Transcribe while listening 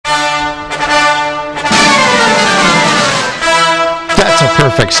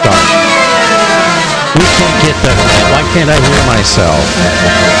perfect start. We can't get better. Why can't I hear myself?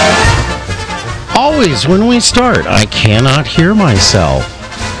 Always when we start, I cannot hear myself.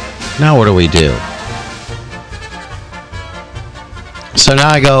 Now what do we do? So now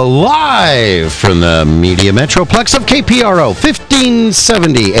I go live from the Media Metroplex of KPRO,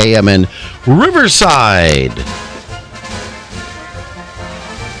 1570 AM in Riverside.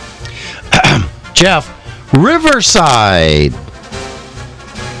 Jeff, Riverside.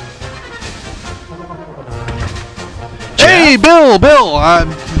 Hey, Bill, I'm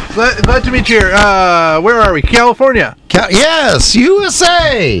glad to meet you here. Where are we? California. Yes,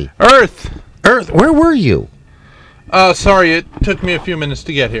 USA. Earth. Where were you? Sorry, it took me a few minutes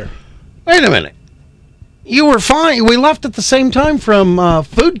to get here. Wait a minute. You were fine. We left at the same time from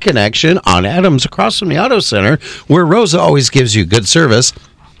Food Connection on Adams across from the Auto Center, where Rosa always gives you good service.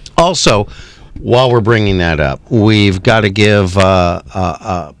 Also, while we're bringing that up, we've got to give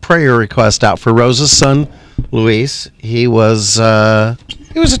a prayer request out for Rosa's son, Luis. He was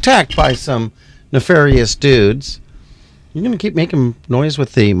attacked by some nefarious dudes. You going to keep making noise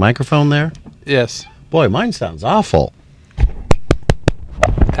with the microphone there? Yes. Boy, mine sounds awful.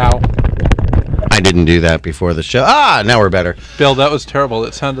 Ow. I didn't do that before the show. Now we're better. Bill, that was terrible.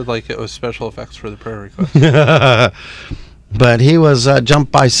 It sounded like it was special effects for the prayer request. But he was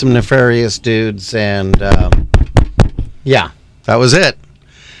jumped by some nefarious dudes, and yeah, that was it.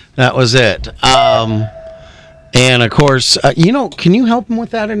 And of course, can you help him with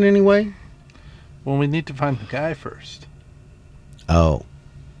that in any way? Well, we need to find the guy first. Oh.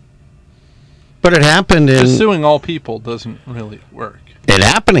 But it happened in... Just suing all people doesn't really work. It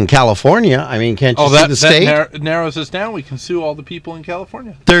happened in California. I mean, can't you see the state? That narrows us down. We can sue all the people in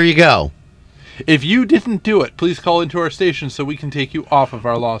California. There you go. If you didn't do it, please call into our station so we can take you off of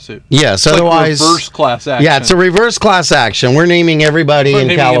our lawsuit. Yes, it's otherwise... like reverse class action. Yeah, it's a reverse class action. We're naming everybody in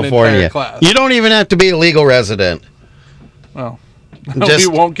California. You don't even have to be a legal resident. Well, just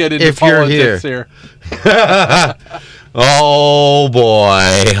we won't get into politics here. Oh,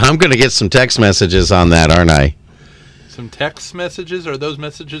 boy. I'm going to get some text messages on that, aren't I? Some text messages? Are those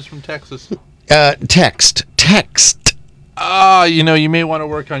messages from Texas? Text. You may want to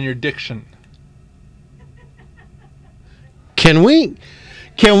work on your diction. Can we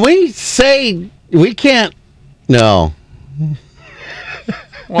say we can't? No.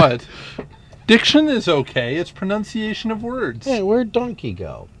 What? Diction is okay. It's pronunciation of words. Hey, where'd Donkey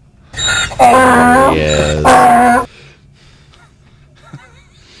go? There he is.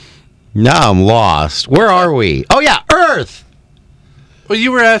 Now I'm lost. Where are we? Oh, yeah, Earth. Well,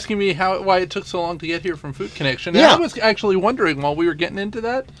 you were asking me why it took so long to get here from Food Connection. And yeah. I was actually wondering while we were getting into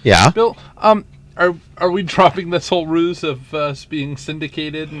that. Yeah. Bill, are we dropping this whole ruse of us being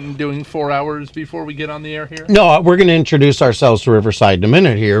syndicated and doing 4 hours before we get on the air here? No, we're going to introduce ourselves to Riverside in a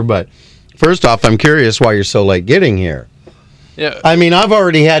minute here, but first off, I'm curious why you're so late getting here. Yeah. I mean, I've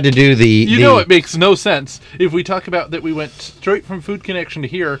already had to do it makes no sense if we talk about that we went straight from Food Connection to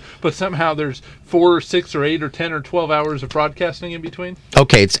here, but somehow there's 4 or 6 or 8 or 10 or 12 hours of broadcasting in between.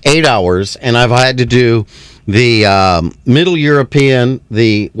 Okay, it's 8 hours, and I've had to do the Middle European,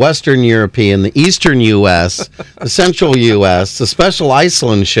 the Western European, the Eastern U.S., the Central U.S., the Special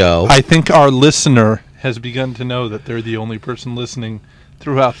Iceland show. I think our listener has begun to know that they're the only person listening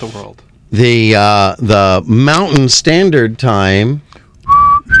throughout the world. The Mountain Standard Time,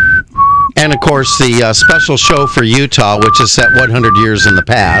 and of course the special show for Utah, which is set 100 years in the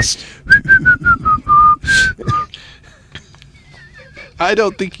past. I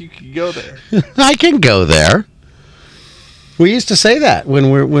don't think you can go there. I can go there. We used to say that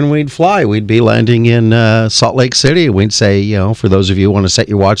when we'd fly, we'd be landing in Salt Lake City. We'd say, for those of you who want to set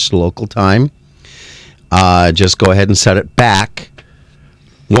your watch to local time, just go ahead and set it back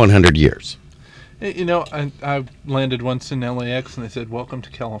 100 years. I landed once in LAX and they said, "Welcome to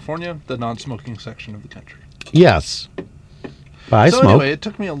California, the non-smoking section of the country." Yes. But I smoke. Anyway, it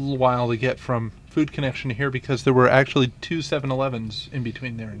took me a little while to get from Food Connection to here because there were actually 2 7-Elevens in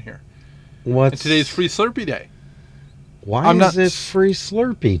between there and here. And today's Free Slurpee Day. Why is it Free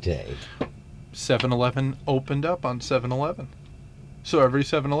Slurpee Day? 7-Eleven opened up on 7-Eleven. So every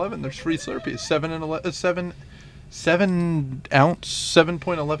 7-Eleven, there's free Slurpees. 7 ounce,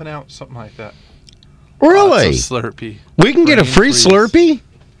 7.11 ounce, something like that. Really? Lots of Slurpee. We can get a free Slurpee?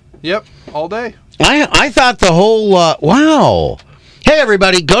 Yep, all day. I thought the whole, wow. Hey,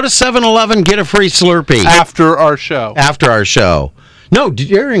 everybody, go to 7-Eleven, get a free Slurpee. After our show. No,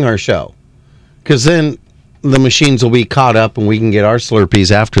 during our show. Because then the machines will be caught up and we can get our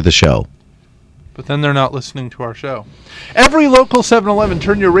Slurpees after the show. but then they're not listening to our show. Every local 7-Eleven,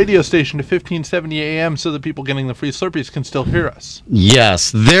 turn your radio station to 1570 AM so that people getting the free Slurpees can still hear us.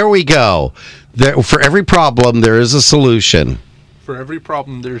 Yes, there we go. For every problem, there is a solution. For every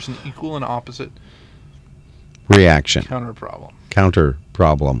problem, there's an equal and opposite Reaction. counter problem. Counter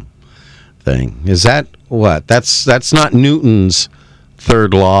problem thing. Is that what? That's not Newton's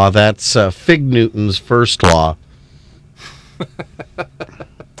third law. That's Fig Newton's first law.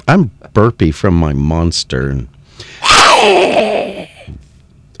 I'm burpy from my Monster.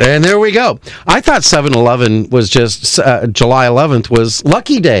 And there we go. I thought 7-Eleven was just July 11th was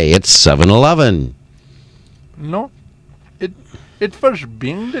Lucky Day. It's 7-Eleven. No, it was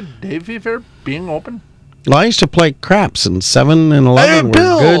being the day before being open. Well, I used to play craps, and 7 and 11 were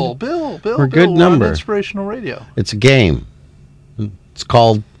good. Bill, We're good we're number. on Inspirational Radio. It's a game. It's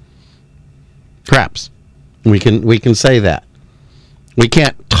called craps. We can say that. We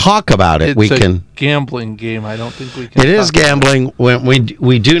can't talk about it. It's a gambling game. I don't think we can. It is gambling. When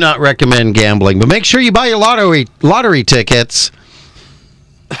we do not recommend gambling, but make sure you buy your lottery tickets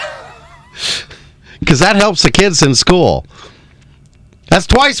because that helps the kids in school. That's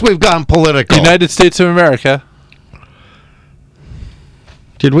twice we've gone political. United States of America.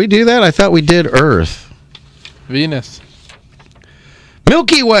 Did we do that? I thought we did Earth. Venus.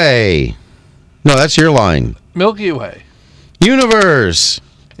 Milky Way. No, that's your line. Milky Way. Universe.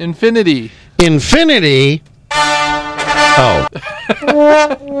 Infinity. Infinity. Oh.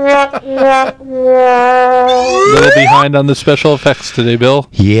 A little behind on the special effects today, Bill.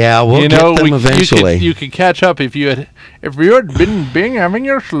 Yeah, we'll get them eventually. You could catch up if you had been having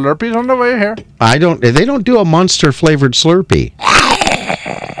your Slurpees on the way here. They don't do a Monster flavored Slurpee.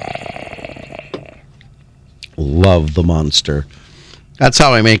 Love the Monster. That's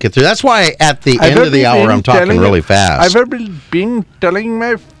how I make it through. That's why at the end of the hour I'm talking really fast. I've been telling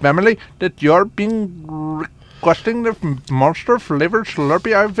my family that you're being requesting the Monster flavored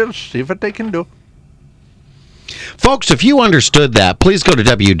Slurpee. I will see what they can do. Folks, if you understood that, please go to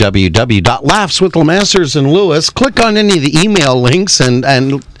www.laughswithlemassers and Lewis. Click on any of the email links and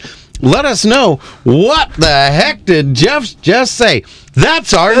let us know what the heck did Jeff just say.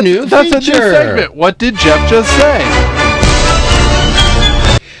 That's our new feature. That's a new segment. What did Jeff just say?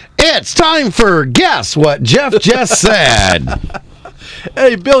 It's time for Guess What Jeff Just Said.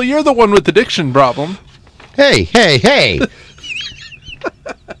 Hey, Bill, you're the one with the diction problem. Hey.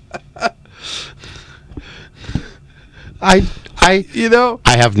 I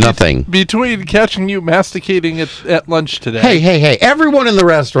have nothing. Between catching you masticating at lunch today. Hey. Everyone in the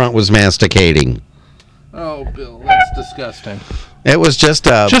restaurant was masticating. Oh, Bill, that's disgusting. It was just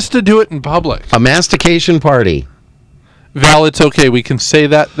to do it in public. A mastication party. Val, it's okay. We can say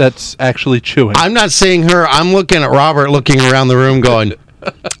that. That's actually chewing. I'm not seeing her. I'm looking at Robert looking around the room going,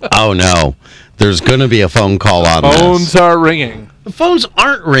 oh, no. There's going to be a phone call on this. Phones are ringing. The phones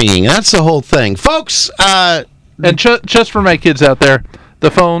aren't ringing. That's the whole thing. Folks, and just for my kids out there,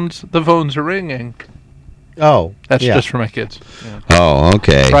 the phones are ringing. Oh. That's just for my kids. Yeah. Oh,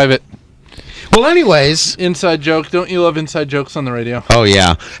 okay. Private. Well, anyways. Inside joke. Don't you love inside jokes on the radio? Oh,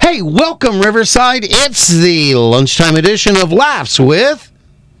 yeah. Hey, welcome, Riverside. It's the lunchtime edition of Laughs with...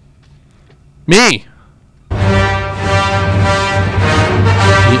 me. The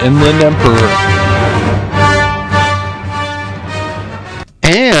Inland Emperor.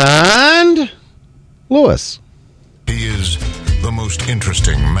 And... Lewis. He is the most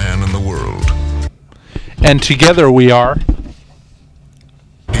interesting man in the world. And together we are...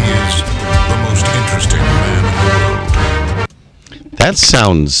 He is the most interesting man in the world. That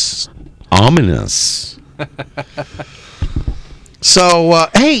sounds ominous. So,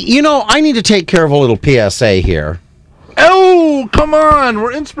 hey, I need to take care of a little PSA here. Oh, come on.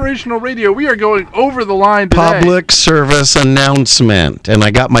 We're Inspirational Radio. We are going over the line today. Public service announcement. And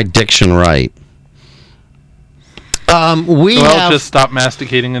I got my diction right. Just stop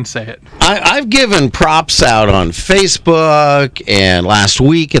masticating and say it. I've given props out on Facebook and last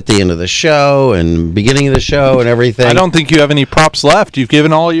week at the end of the show and beginning of the show and everything. I don't think you have any props left. You've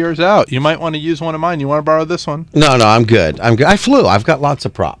given all yours out. You might want to use one of mine. You want to borrow this one? No, I'm good. I flew. I've got lots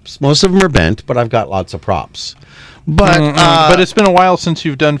of props. Most of them are bent, but I've got lots of props. But it's been a while since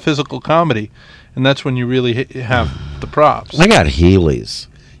you've done physical comedy, and that's when you really have the props. I got Heelys.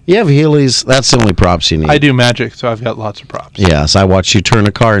 You have Heelys, that's the only props you need. I do magic, so I've got lots of props. Yes, I watched you turn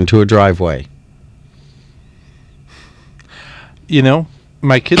a car into a driveway.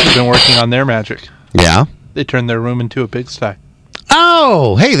 My kids have been working on their magic. Yeah? They turned their room into a pigsty.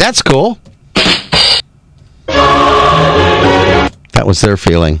 Oh, hey, that's cool. That was their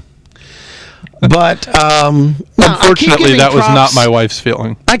feeling. But no, Unfortunately, that was not my wife's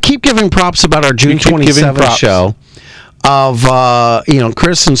feeling. I keep giving props about our June You keep giving 27th props. show of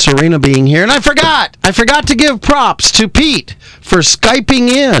Chris and Serena being here, and I forgot to give props to Pete for Skyping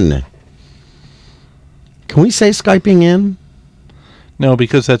in. Can we say Skyping in? No,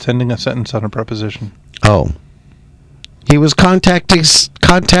 because that's ending a sentence on a preposition. Oh. He was contacting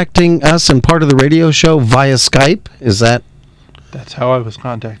us and part of the radio show via Skype. Is that That's how I was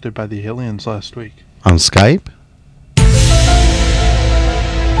contacted by the aliens last week. on Skype?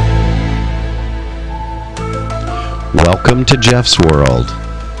 Welcome to Jeff's world.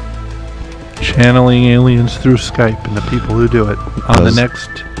 Channeling aliens through Skype and the people who do it on Those- the next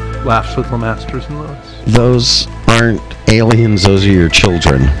Laughs with Lemasters and Lewis. Those aren't aliens, those are your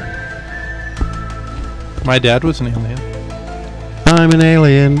children. My dad was an alien. I'm an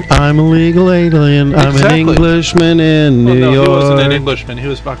alien. I'm a legal alien. I'm an Exactly. Englishman in Well, New no, York. he wasn't an Englishman. He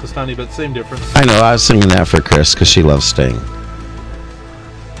was Pakistani, but same difference. I know. I was singing that for Chris because she loves Sting.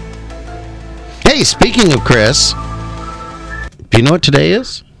 Hey, speaking of Chris, do you know what today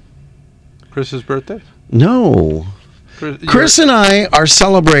is? Chris's birthday? No. Chris and I are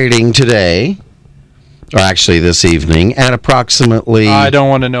celebrating today, or actually this evening, at approximately I don't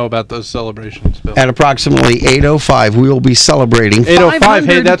want to know about those celebrations, Bill. at approximately 8:05. We will be celebrating 805. Hey,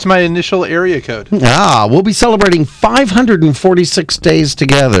 500 that's my initial area code. We'll be celebrating 546 days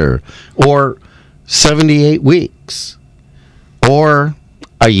together, or 78 weeks, or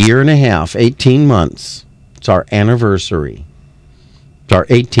a year and a half, 18 months. It's our anniversary. It's our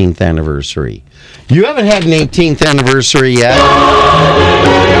 18th anniversary. You haven't had an 18th anniversary yet.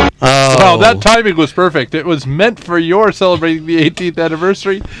 Oh, Well, that timing was perfect. It was meant for your celebrating the 18th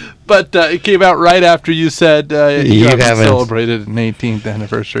anniversary, but it came out right after you said you haven't celebrated an 18th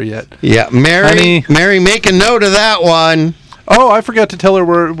anniversary yet. Yeah, Mary, Honey. Mary, make a note of that one. Oh, I forgot to tell her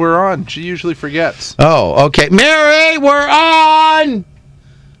we're on. She usually forgets. Oh, okay. Mary, we're on!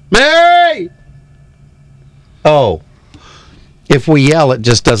 Mary! Oh. If we yell, it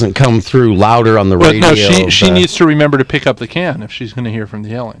just doesn't come through louder on the But radio. no, she needs to remember to pick up the can if she's going to hear from the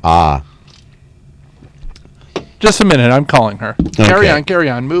yelling. Ah. Just a minute, I'm calling her. Carry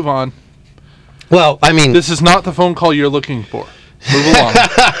on, move on. Well, I mean... This is not the phone call you're looking for. Move along.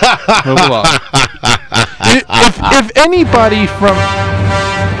 Move along.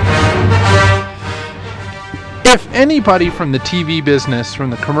 If anybody from the TV business, from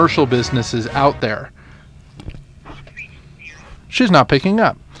the commercial business is out there, she's not picking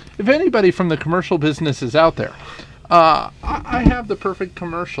up. If anybody from the commercial business is out there, I have the perfect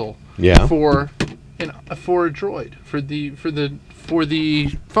commercial for a droid for the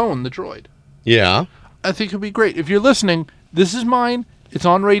phone, the droid. Yeah. I think it'd be great. If you're listening, this is mine. It's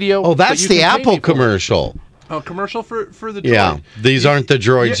on radio. Oh, that's but you the can pay Apple me for it. commercial. A commercial for the droid. Yeah. These aren't the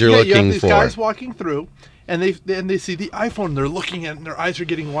droids you're You have looking these for. guys walking through, and they see the iPhone. They're looking at it, and their eyes are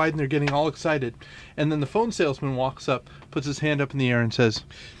getting wide, and they're getting all excited. And then the phone salesman walks up, puts his hand up in the air, and says,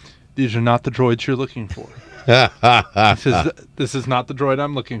 "These are not the droids you're looking for." He says, "This is not the droid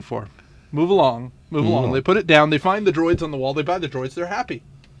I'm looking for. Move along, move along." They put it down. They find the droids on the wall. They buy the droids. They're happy.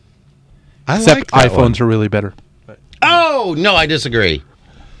 I Except like that iPhones one. are really better. Oh, no, I disagree.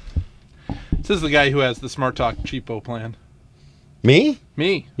 This is the guy who has the Smart Talk cheapo plan. Me?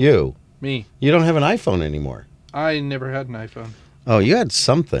 Me. You. Me. You don't have an iPhone anymore. I never had an iPhone. Oh, you had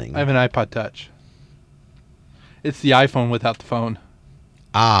something. I have an iPod Touch. It's the iPhone without the phone.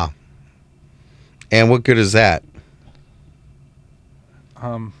 Ah. And what good is that?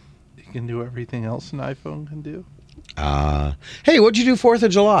 It can do everything else an iPhone can do. Hey, what'd you do 4th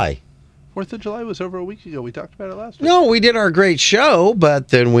of July? 4th of July was over a week ago. We talked about it last week. No, we did our great show, but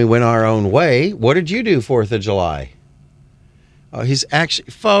then we went our own way. What did you do 4th of July? He's actually,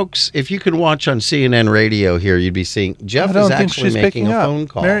 folks, if you could watch on CNN radio here, you'd be seeing Jeff I don't is think actually she's making picking a up. phone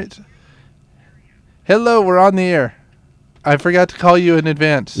call. Hello, we're on the air. I forgot to call you in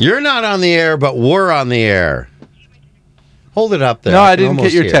advance. You're not on the air, but we're on the air. Hold it up there. No, I can didn't get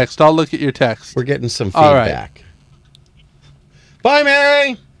almost your hear. text. I'll look at your text. We're getting some All right. feedback. Bye,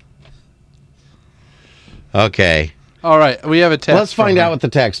 Mary. Okay. All right, we have a text. Let's find out what the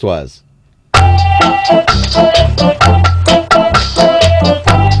text was.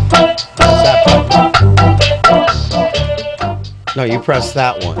 No, you press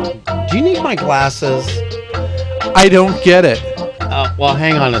that one. Do you need my glasses? I don't get it. Well,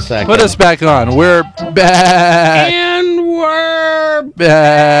 hang on a second. Put us back on. We're back. And we're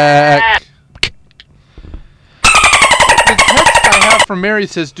Back. The text I have from Mary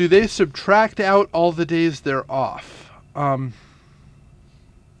says, "Do they subtract out all the days they're off?" all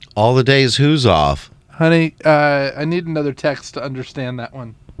the days who's off. Honey, I need another text to understand that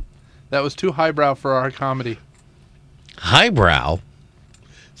one. That was too highbrow for our comedy. Highbrow.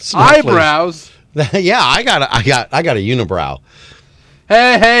 Eyebrows. Yeah, I got a unibrow.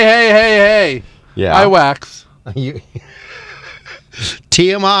 Hey. Yeah. I wax. You-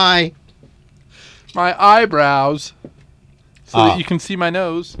 TMI. My eyebrows. So Oh. that you can see my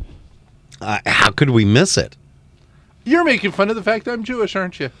nose. How could we miss it? You're making fun of the fact that I'm Jewish,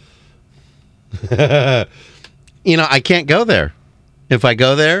 aren't you? You know, I can't go there. If I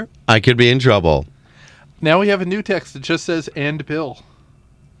go there, I could be in trouble. Now we have a new text that just says, and Bill.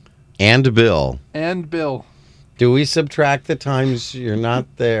 And Bill. And Bill. Do we subtract the times you're not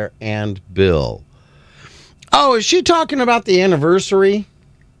there and Bill? Oh, is she talking about the anniversary?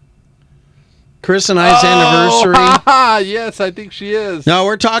 Chris and I's anniversary? Yes, I think she is. No,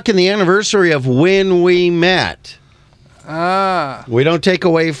 we're talking the anniversary of when we met. We don't take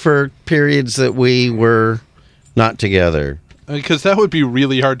away for periods that we were not together. Because that would be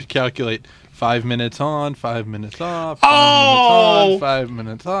really hard to calculate. 5 minutes on, 5 minutes off, 5 Oh! minutes on, 5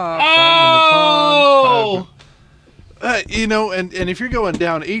 minutes off, 5 minutes on. 5 minutes. You know, and if you're going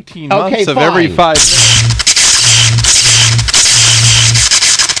down 18 months of every fine. 5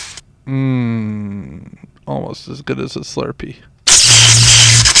 minutes. Almost as good as a Slurpee.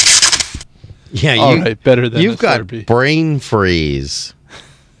 Yeah, All right, better than you've a got Slurpee. brain freeze.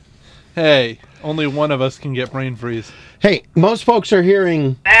 Hey, only one of us can get brain freeze. Hey, most folks are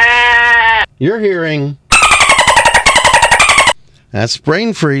hearing. You're hearing. That's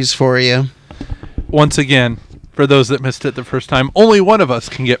brain freeze for you. Once again, for those that missed it the first time, only one of us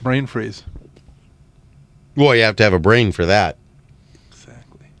can get brain freeze. Well, you have to have a brain for that.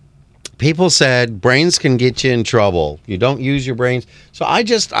 Exactly. People said brains can get you in trouble. You don't use your brains. So I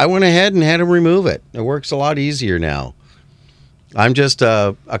went ahead and had to remove it. It works a lot easier now. I'm just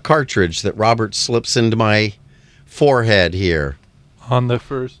a cartridge that Robert slips into my forehead here. On the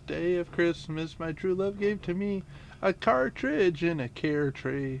first day of Christmas, my true love gave to me a cartridge in a care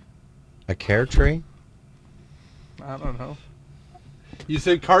tree. A care tree? I don't know. You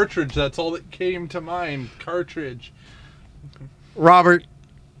said cartridge. That's all that came to mind. Cartridge. Robert,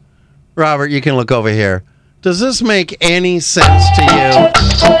 you can look over here. Does this make any sense to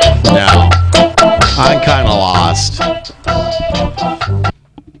you? No. I'm kind of lost.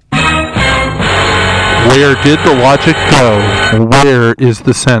 Where did the logic go? Where is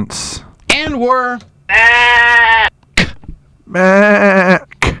the sense? And we're...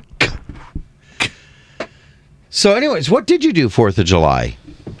 So anyways, what did you do 4th of July?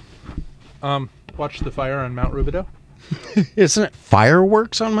 Watch the fire on Mount Rubidoux? Isn't it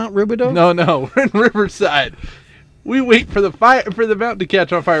fireworks on Mount Rubidoux? No, we're in Riverside. We wait for the mountain to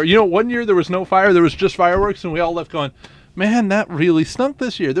catch on fire. You know, one year there was no fire, there was just fireworks, and we all left going, man, that really stunk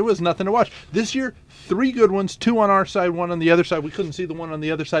this year. There was nothing to watch. This year, 3 good ones, 2 on our side, 1 on the other side. We couldn't see the one on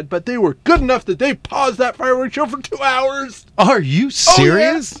the other side, but they were good enough that they paused that fireworks show for 2 hours. Are you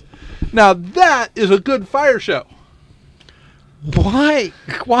serious? Oh, yeah. Now that is a good fire show. Why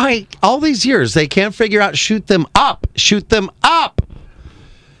all these years they can't figure out shoot them up.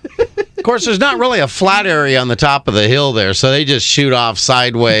 Of course, there's not really a flat area on the top of the hill there, so they just shoot off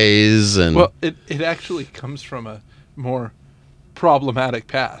sideways. And Well, it actually comes from a more problematic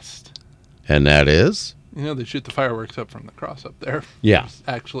past. And that is? You know, they shoot the fireworks up from the cross up there. Yeah. There's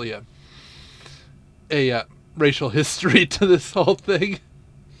actually a racial history to this whole thing.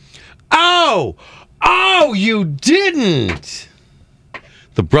 Oh, you didn't.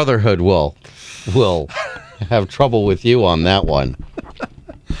 The Brotherhood will have trouble with you on that one.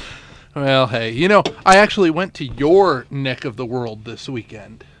 Well, hey, you know, I actually went to your neck of the world this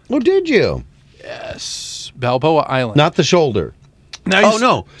weekend. Oh, did you? Yes, Balboa Island. Not the shoulder. Now Oh,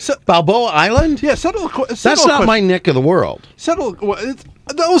 no. Balboa Island? Yeah, settle a That's not my neck of the world.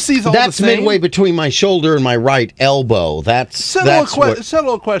 Those seas all That's the same. midway between my shoulder and my right elbow.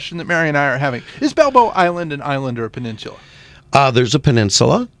 Settle a question that Mary and I are having. Is Balboa Island an island or a peninsula? There's a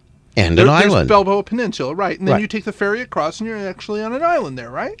peninsula and an There's island. Balboa Peninsula, right. And then Right. you take the ferry across and you're actually on an island there,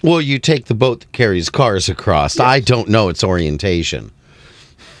 right? Well, you take the boat that carries cars across. Yes. I don't know its orientation.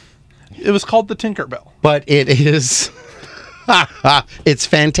 It was called the Tinkerbell. But it is... it's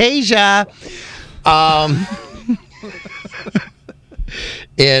Fantasia.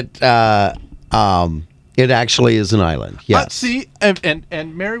 It actually is an island. Yes. See,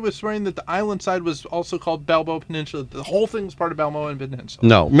 and Mary was swearing that the island side was also called Balboa Peninsula. The whole thing was part of Balboa Peninsula.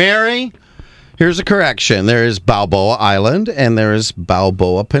 No. Mary, here's a correction. There is Balboa Island and there is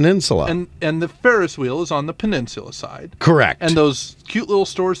Balboa Peninsula. And the Ferris wheel is on the peninsula side. Correct. And those cute little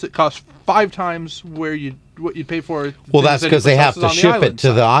stores that cost 5 times what you'd pay for. Well, that's because they have to ship it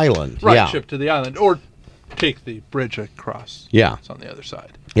to the island. island. Right, Yeah. ship to the island. Or take the bridge across. Yeah. It's on the other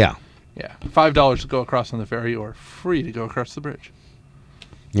side. Yeah. Yeah, $5 to go across on the ferry or free to go across the bridge.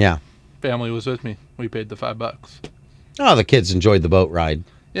 Yeah. Family was with me. We paid the $5. Oh, the kids enjoyed the boat ride.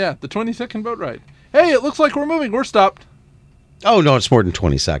 Yeah, the 20-second boat ride. Hey, it looks like we're moving. We're stopped. Oh, no, it's more than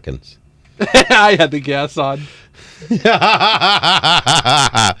 20 seconds. I had the gas on.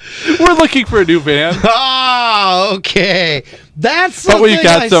 We're looking for a new van. Oh, okay. That's But we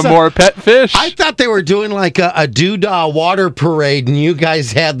got some more pet fish. I thought they were doing like a doodah water parade, and you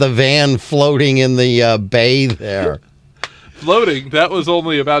guys had the van floating in the bay there. Floating. That was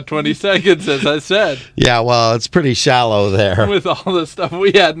only about 20 seconds, as I said. Yeah, well, it's pretty shallow there. With all the stuff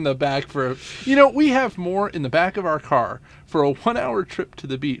we had in the back for... You know, we have more in the back of our car for a 1-hour trip to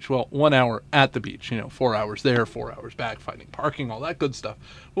the beach. Well, 1 hour at the beach. 4 hours there, 4 hours back, finding parking, all that good stuff.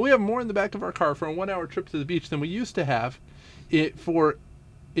 But we have more in the back of our car for a 1-hour trip to the beach than we used to have in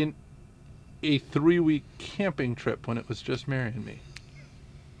a 3-week camping trip when it was just Mary and me.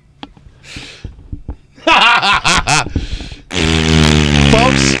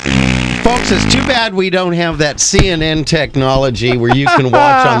 Folks, it's too bad we don't have that CNN technology where you can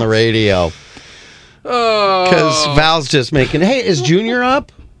watch on the radio. Because Val's just making... Hey, is Junior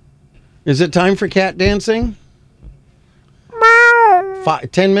up? Is it time for cat dancing?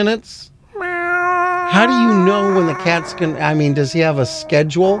 10 minutes? How do you know when the cat's going to... I mean, does he have a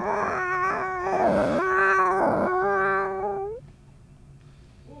schedule?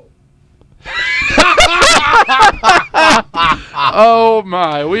 Oh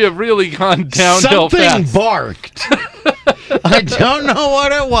my, we have really gone downhill Something fast. Barked. I don't know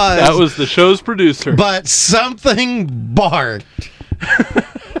what it was. That was the show's producer. But something barked.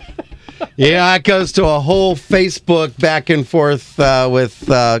 Yeah, it goes to a whole Facebook back and forth with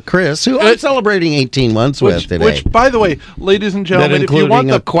Chris, who I'm celebrating 18 months with today. Which, by the way, ladies and gentlemen, including if you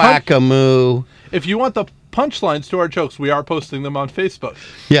want a quack-a-moo. If you want the punchlines to our jokes, we are posting them on Facebook.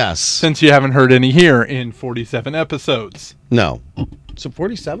 Yes. Since you haven't heard any here in 47 episodes. No. So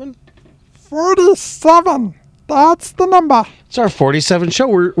 47? 47. That's the number. It's our 47 show.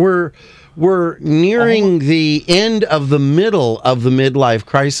 We're nearing the end of the middle of the midlife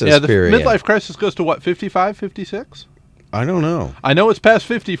crisis period. The midlife crisis goes to what, 55, 56? I don't know. I know it's past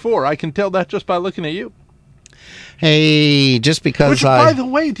 54. I can tell that just by looking at you. Hey, just because Which, by the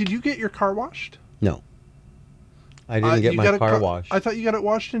way, did you get your car washed? No. I didn't get my car washed. I thought you got it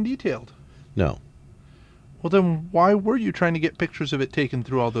washed and detailed. No. Well, then why were you trying to get pictures of it taken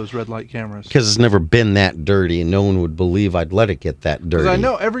through all those red light cameras? Because it's never been that dirty, and no one would believe I'd let it get that dirty. Because I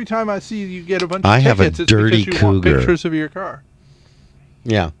know every time I see you get a bunch of I have a tickets, it's dirty because you want cougar. pictures of your car.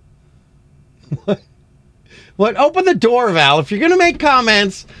 Yeah. What? Open the door, Val. If you're going to make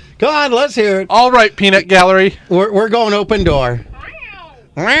comments, go on, let's hear it. All right, Peanut Gallery. We're going open door.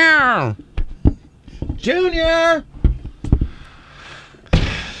 Wow. Junior!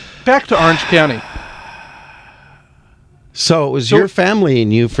 Back to Orange County. So it was your family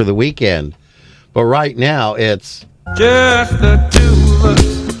and you for the weekend, but right now it's... Just the two of us.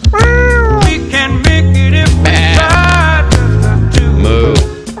 We can make it if we try. Just the two Moo.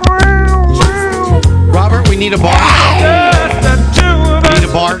 Robert, we need a bark. Just the two of We us. need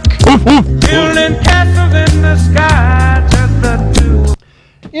a bark. Building castles in the sky. Just the two.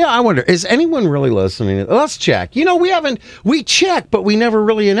 Yeah, I wonder, is anyone really listening? Let's check. We check, but we never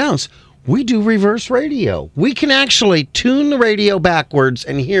really announce. We do reverse radio. We can actually tune the radio backwards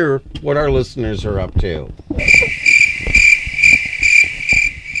and hear what our listeners are up to.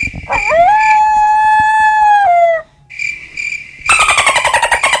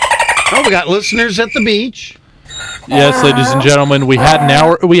 Oh, we got listeners at the beach. Yes, ladies and gentlemen, we had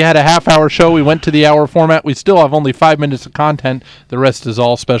a half-hour show. We went to the hour format. We still have only 5 minutes of content. The rest is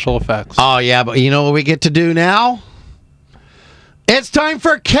all special effects. Oh, yeah, but you know what we get to do now? It's time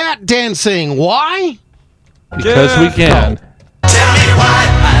for cat dancing. Why? Because we can. Tell me why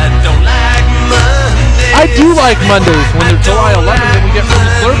I don't like Monday. I do like Mondays. When they're July 11th and we get free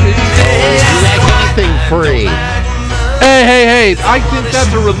Slurpees. You like anything free. Hey. I think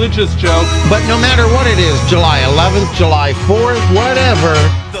that's a religious joke. But no matter what it is, July 11th, July 4th, whatever,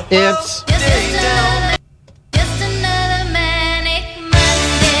 it's... Just another manic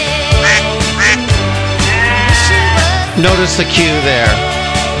Monday. Notice the cue there.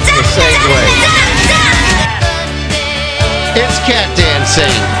 The segue. It's cat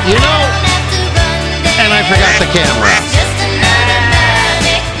dancing. You know, and I forgot the camera. Just another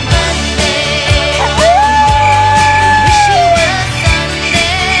manic Monday. Wish it was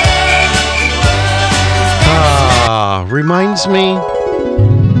Sunday. Reminds me.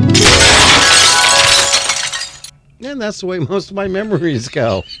 And that's the way most of my memories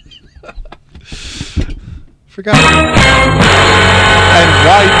go. Forgot. And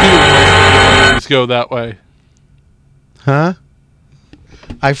why do most of your memories go that way? Huh?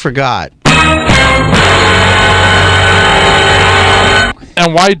 I forgot.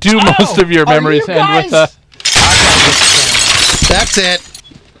 And why do most of your memories you end with guys- a... That's it.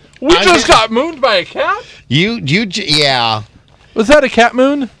 We I just did- got mooned by a cat? Yeah. Was that a cat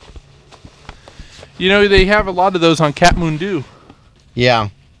moon? You know, they have a lot of those on Cat Moon Do. Yeah.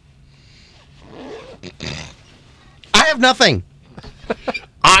 I have nothing.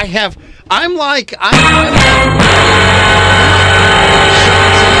 I'm like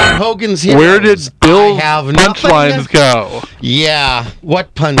Hogan's Heroes. Where did Bill's I have nothing. punchlines go? Yeah.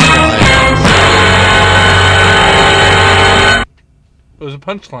 What punchlines? It was a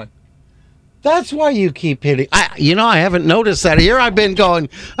punchline. That's why you keep hitting. I haven't noticed that. Here I've been going,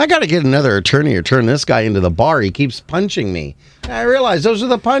 I got to get another attorney or turn this guy into the bar. He keeps punching me. And I realize those are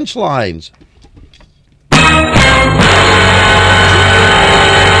the punchlines.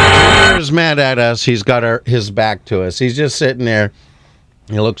 Junior's mad at us. He's got his back to us. He's just sitting there.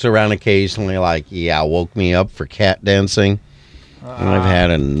 He looks around occasionally like, yeah, woke me up for cat dancing. And I've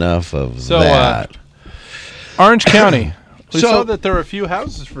had enough of that. Orange County. We So- saw that there are a few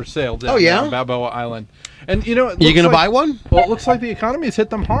houses for sale down Oh, yeah? there on Balboa Island. And, you know, it You looks going to like- buy one? Well, it looks like the economy's hit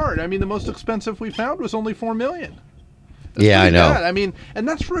them hard. I mean, the most expensive we found was only $4 million. Yeah, I Pretty know. bad. I mean, and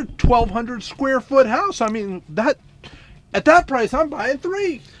that's for a 1,200 square foot house. I mean, that at that price, I'm buying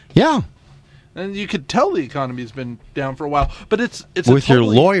 3. Yeah. And you could tell the economy's been down for a while. But it's With your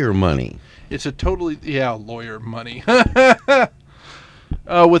lawyer money. It's a totally lawyer money.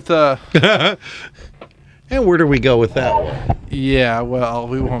 With And where do we go with that one? well,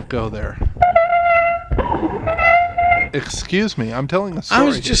 we won't go there. Excuse me, I'm telling a story. I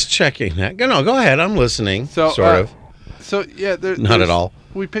was just checking that. No, go ahead. I'm listening. So, sort of. So yeah, Not at all.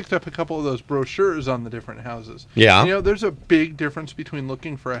 We picked up a couple of those brochures on the different houses. Yeah. You know, there's a big difference between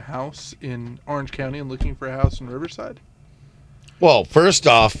looking for a house in Orange County and looking for a house in Riverside. Well, first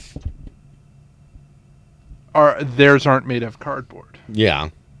off, Theirs aren't made of cardboard. yeah.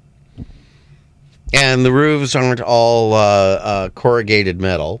 And the roofs aren't all corrugated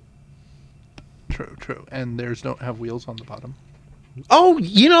metal. True. And theirs don't have wheels on the bottom. Oh,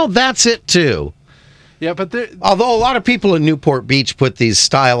 that's it too. Yeah, but Although a lot of people in Newport Beach put these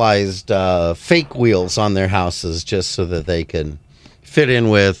stylized fake wheels on their houses just so that they can fit in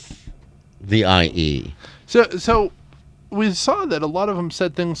with the IE. So we saw that a lot of them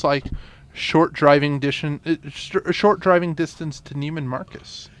said things like short driving distance to Neiman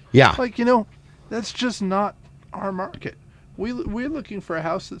Marcus. Yeah. Like, that's just not our market. We're looking for a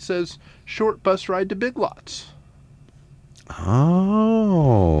house that says short bus ride to Big Lots.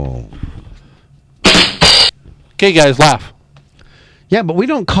 Oh. Okay, guys, laugh. Yeah, but we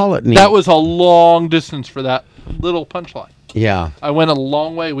don't call it neat. That was a long distance for that little punchline. Yeah. I went a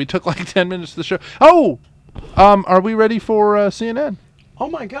long way. We took like 10 minutes to the show. Oh, are we ready for CNN? Oh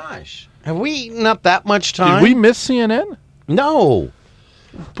my gosh. Have we eaten up that much time? Did we miss CNN? No.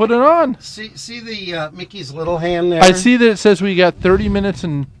 Put it on. See the Mickey's little hand there? I see that it says we got 30 minutes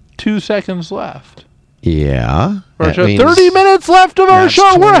and 2 seconds left. Yeah. Our That show. means 30 minutes left of our that's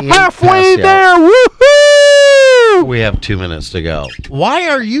show. We're 28 halfway past the there. Woohoo! We have 2 minutes to go. Why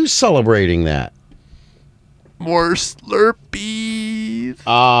are you celebrating that? More Slurpees.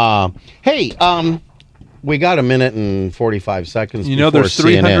 Hey, we got a minute and 45 seconds. You know before there's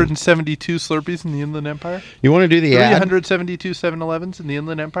CNN. 372 Slurpees in the Inland Empire? You want to do the ad? 372 7-Elevens in the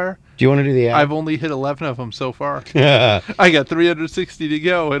Inland Empire? Do you want to do the ad? I've only hit 11 of them so far. I got 360 to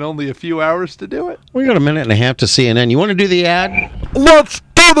go and only a few hours to do it. We got a minute and a half to CNN. You want to do the ad? Let's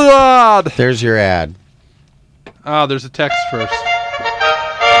do the ad! There's your ad. Ah, there's a text first.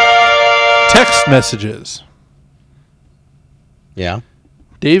 Text messages. Yeah.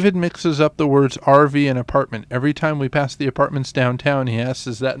 David mixes up the words RV and apartment. Every time we pass the apartments downtown, he asks,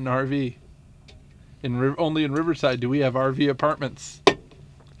 is that an RV? Only in Riverside do we have RV apartments.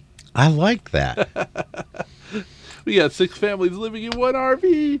 I like that. We got 6 families living in one RV.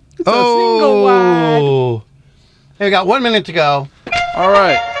 It's a single wide. Hey, we got 1 minute to go. All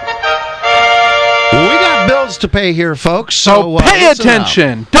right. We got bills to pay here, folks. So So pay listen up.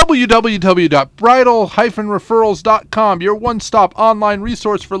 attention. www.bridal-referrals.com, your one-stop online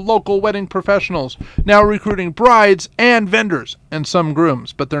resource for local wedding professionals. Now recruiting brides and vendors and some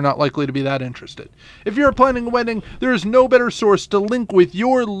grooms, but they're not likely to be that interested. If you're planning a wedding, there is no better source to link with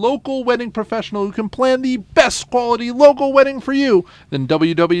your local wedding professional who can plan the best quality local wedding for you than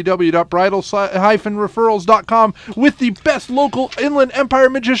www.bridal-referrals.com with the best local Inland Empire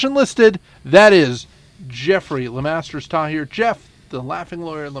magician listed. That is Jeffrey Lemasters Tahir. Jeff, the laughing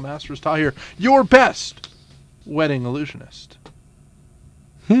lawyer Lemasters Tahir, your best wedding illusionist.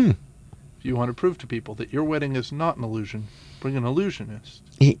 If you want to prove to people that your wedding is not an illusion, bring an illusionist.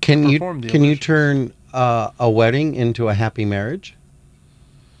 Can you Perform the can you illusion. turn a wedding into a happy marriage?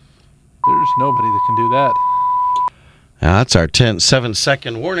 There's nobody that can do that. Now, that's our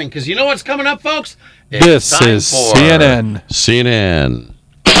 7-second warning, because you know what's coming up, folks? It's This time is for CNN. CNN.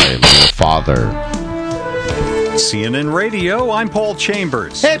 I'm your father. CNN Radio, I'm Paul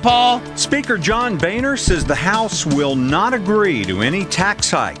Chambers. Hey, Paul. Speaker John Boehner says the House will not agree to any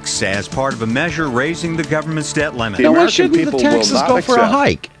tax hikes as part of a measure raising the government's debt limit. Now, why American shouldn't the people taxes will not go for a accept.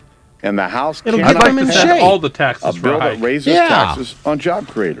 hike? And the House It'll cannot give them in pass shape. All the taxes a for bill a that hike. raises Yeah. taxes on job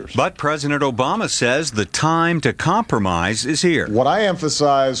creators. But President Obama says the time to compromise is here. What I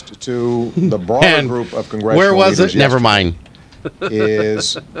emphasized to the broader And group of congressional where was leaders it? Never mind.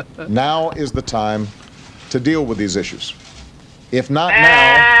 is now is the time to deal with these issues. If not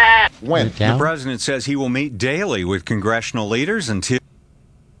now, when? The president says he will meet daily with congressional leaders until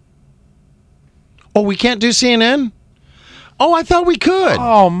Oh, we can't do CNN? Oh, I thought we could.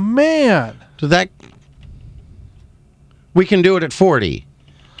 Oh, man. So that we can do it at 40,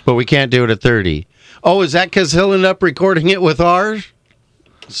 but we can't do it at 30. Oh, is that because he'll end up recording it with our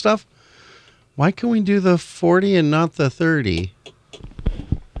stuff? Why can we do the 40 and not the 30?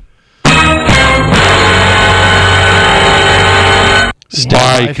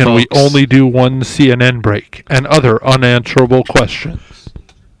 Why can we only do one CNN break and other unanswerable questions?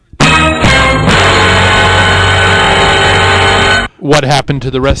 What happened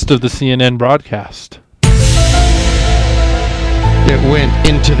to the rest of the CNN broadcast? It went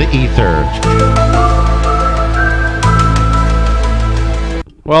into the ether.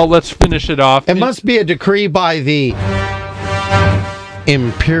 Well, let's finish it off. It must be a decree by the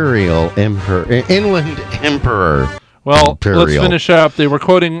Imperial Emperor, Inland Emperor. Well, Imperial. let's finish up. They were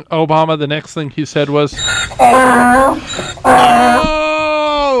quoting Obama. The next thing he said was,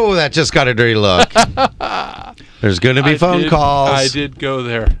 Oh, that just got a dirty look. There's going to be phone calls. I did go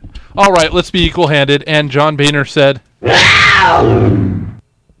there. All right, let's be equal-handed. And John Boehner said, Yeah,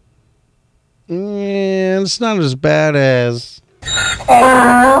 it's not as bad as.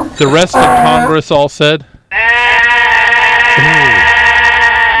 the rest of Congress all said,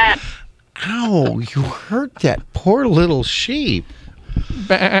 Ow, you hurt that poor little sheep.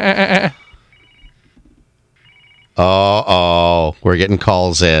 "Bah." Oh, we're getting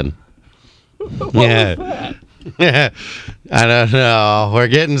calls in. Yeah. I don't know. We're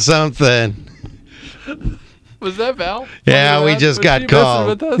getting something. Was that Val? Yeah, we just got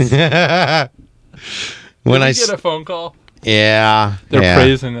called. With us? Did When we I get a phone call? yeah, They're yeah.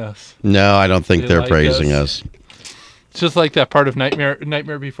 praising us. No, I don't think They they're like praising us. us. It's just like that part of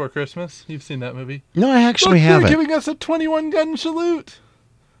Nightmare Before Christmas. You've seen that movie. No, I actually Look, haven't. they're giving us a 21-gun salute.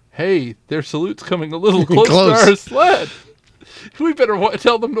 Hey, their salute's coming a little close to Close. our sled. We better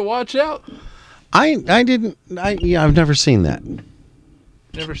tell them to watch out. I've never seen that.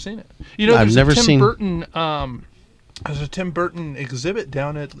 Never seen it. You know, I've there's never a Tim seen- Burton. There's a Tim Burton exhibit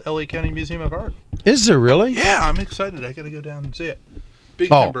down at LA County Museum of Art. Is there really? Yeah, I'm excited. I got to go down and see it. Big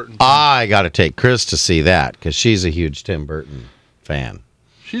Tim Oh, Burton. I got to take Chris to see that because she's a huge Tim Burton fan.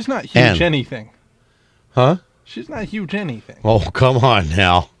 She's not huge And- anything. Huh? She's not huge anything. Oh, come on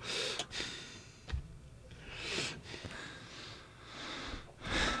now.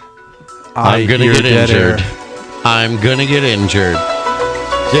 I'm gonna hear get dead air. injured. I'm gonna get injured.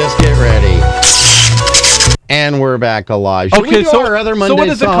 Just get ready. And we're back alive. Should we Okay, do so our other Monday so what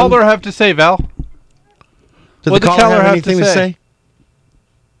does the song? caller have to say, Val? Did what the did caller have have to anything to say? say?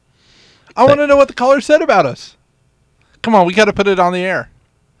 I want to know what the caller said about us. Come on, we got to put it on the air.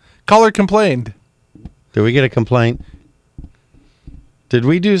 Caller complained. Did we get a complaint? Did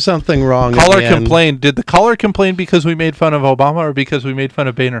we do something wrong? Caller again? complained. Did the caller complain because we made fun of Obama or because we made fun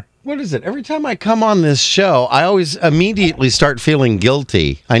of Boehner? What is it? Every time I come on this show, I always immediately start feeling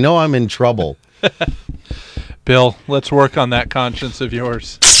guilty. I know I'm in trouble. Bill, let's work on that conscience of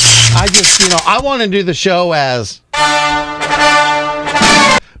yours. I just, I want to do the show as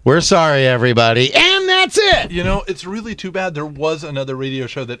we're sorry, everybody, and that's it. You know, it's really too bad. There was another radio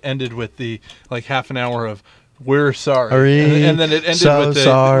show that ended with the half an hour of "We're sorry," and then it ended So with the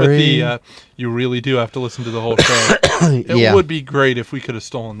sorry. you really do have to listen to the whole show. It Yeah. would be great if we could have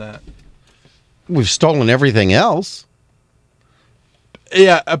stolen that. We've stolen everything else.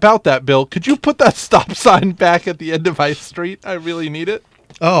 Yeah, about that, Bill. Could you put that stop sign back at the end of High Street? I really need it.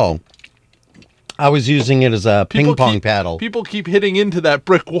 Oh, I was using it as a ping pong paddle. People keep hitting into that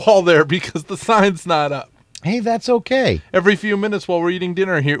brick wall there because the sign's not up. Hey, that's okay. Every few minutes while we're eating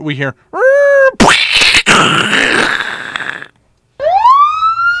dinner, here we hear.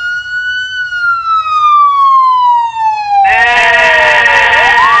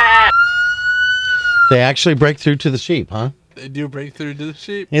 They actually break through to the sheep, huh? They do break through to the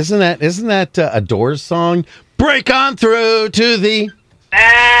sheep. Isn't that a Doors song? Break on through to the.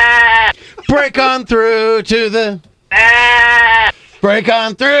 Break on through to the. Break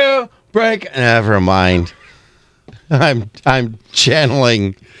on through. Break. Never mind. I'm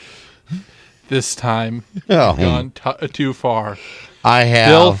channeling. This time, Oh. gone too far. I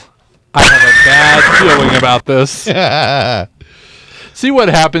Bill, have. I have a bad feeling about this. See what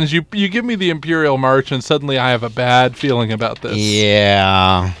happens. You give me the Imperial March, and suddenly I have a bad feeling about this.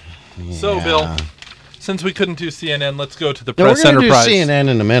 Yeah. So, Bill, since we couldn't do CNN, let's go to the No, we're Press going to do Enterprise. CNN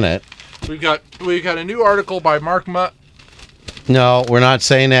in a minute. We've got a new article by Mark Mutt. No, we're not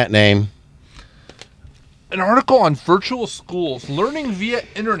saying that name. An article on virtual schools, learning via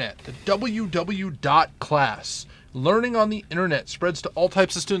internet, the www.class. Learning on the internet spreads to all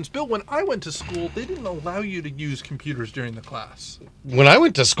types of students. Bill, when I went to school, they didn't allow you to use computers during the class. When I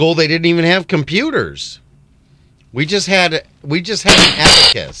went to school, they didn't even have computers. We just had an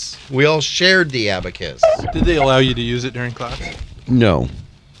abacus. We all shared the abacus. Did they allow you to use it during class? No.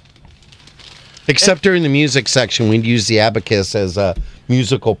 Except during the music section, we'd use the abacus as a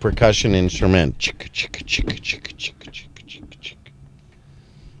musical percussion instrument. Chicka, chicka, chicka, chicka, chicka, chicka, chicka, chicka.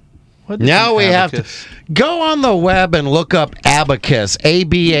 What is Now an we have abacus? to go on the web and look up abacus,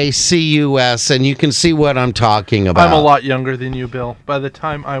 ABACUS, and you can see what I'm talking about. I'm a lot younger than you, Bill. By the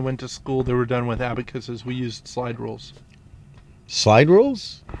time I went to school, they were done with abacuses. We used slide rules. Slide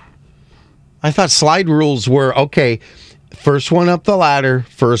rules? I thought slide rules were, okay, first one up the ladder,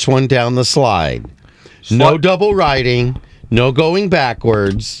 first one down the slide. No double riding, no going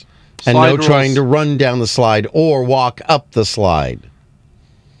backwards, and Slide no rules. trying to run down the slide or walk up the slide.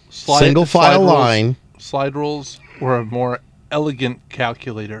 Single file line. Slide rules were a more elegant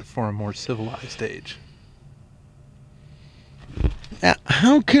calculator for a more civilized age.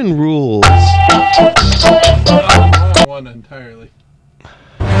 How can rules... Wrong one entirely.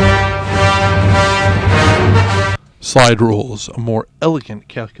 Slide rules, a more elegant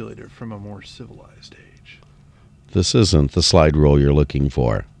calculator from a more civilized age. This isn't the slide rule you're looking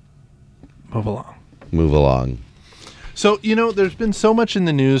for. Move along. Move along. So, there's been so much in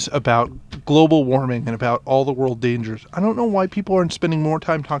the news about global warming and about all the world dangers. I don't know why people aren't spending more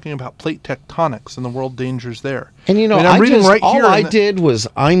time talking about plate tectonics and the world dangers there. And I'm reading right here all I in the- did was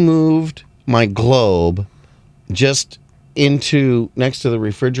I moved my globe just into next to the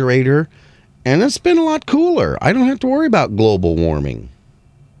refrigerator, and it's been a lot cooler. I don't have to worry about global warming.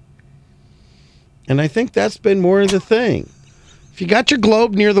 And I think that's been more of the thing. If you got your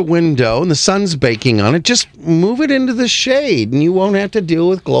globe near the window and the sun's baking on it, just move it into the shade and you won't have to deal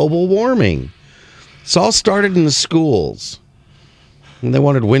with global warming. It's all started in the schools. And they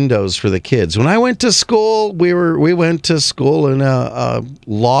wanted windows for the kids. When I went to school, we went to school in a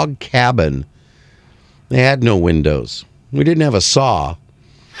log cabin. They had no windows. We didn't have a saw.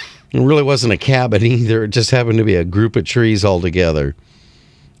 It really wasn't a cabin either. It just happened to be a group of trees all together.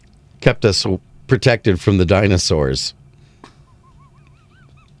 Kept us protected from the dinosaurs.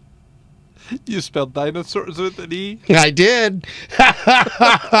 You spelled dinosaurs with an E? I did.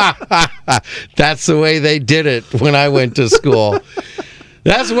 That's the way they did it when I went to school.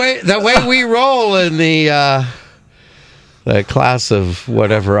 That's the way we roll in the class of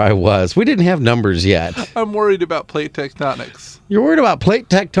whatever I was. We didn't have numbers yet. I'm worried about plate tectonics. You're worried about plate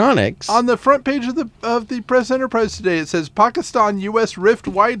tectonics? On the front page of the Press Enterprise today, it says Pakistan-U.S. rift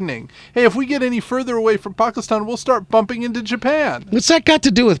widening. Hey, if we get any further away from Pakistan, we'll start bumping into Japan. What's that got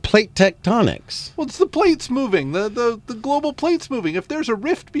to do with plate tectonics? Well, it's the plates moving, the global plates moving. If there's a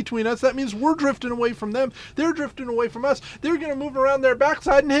rift between us, that means we're drifting away from them. They're drifting away from us. They're going to move around their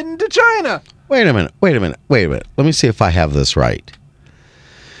backside and head into China. Wait a minute. Let me see if I have this right.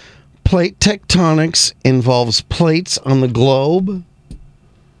 Plate tectonics involves plates on the globe.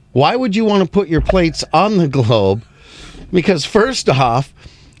 Why would you want to put your plates on the globe? Because first off,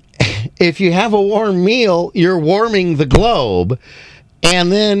 if you have a warm meal, you're warming the globe. And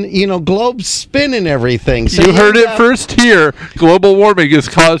then, globes spin and everything. So you heard it first here. Global warming is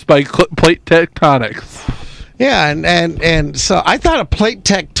caused by plate tectonics. Yeah, and so I thought a plate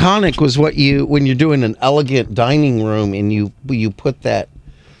tectonic was what when you're doing an elegant dining room and you put that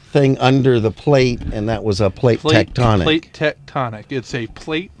thing under the plate, and that was a plate tectonic. Plate tectonic. It's a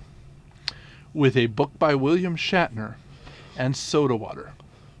plate with a book by William Shatner and soda water.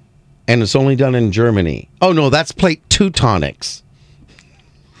 And it's only done in Germany. Oh no, that's plate teutonics.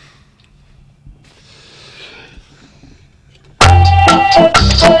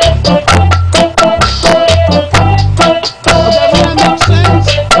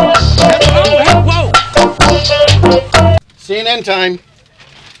 CNN time.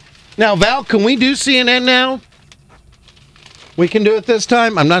 Now, Val, can we do CNN now? We can do it this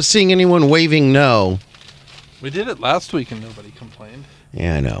time? I'm not seeing anyone waving no. We did it last week and nobody complained.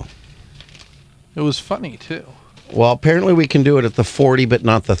 Yeah, I know. It was funny, too. Well, apparently we can do it at the 40, but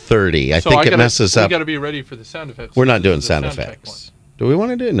not the 30. I think it messes up. We got to be ready for the sound effects. We're not This doing is the sound effect effects. Do we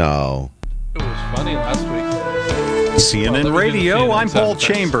want to do? No. one. It was funny last week. CNN Well, let me do the Radio, CNN I'm sound Paul effects.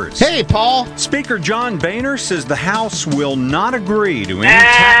 Chambers. Hey, Paul. Speaker John Boehner says the House will not agree to any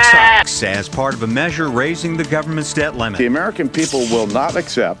tax hikes as part of a measure raising the government's debt The limit. American people will not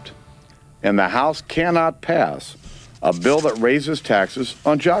accept, and the House cannot pass, a bill that raises taxes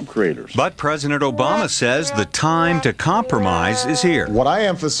on job creators. But President Obama says the time to compromise is here. What I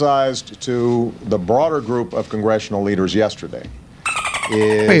emphasized to the broader group of congressional leaders yesterday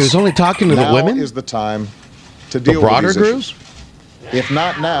is Wait, he was only talking to the now women? is the time to deal broader with these group? issues. If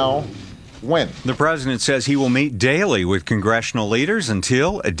not now, when? The president says he will meet daily with congressional leaders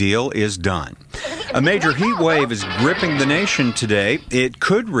until a deal is done. A major heat wave is gripping the nation today. It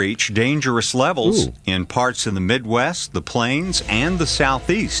could reach dangerous levels in parts of the Midwest, the Plains, and the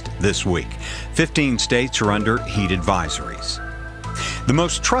Southeast this week. 15 states are under heat advisories. The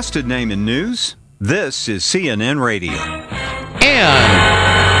most trusted name in news, this is CNN Radio.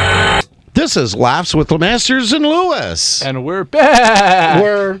 And this is Laughs with Lemasters and Lewis. And we're back.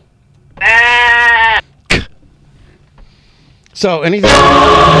 We're... So, anything...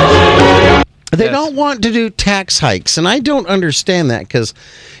 They don't want to do tax hikes, and I don't understand that, because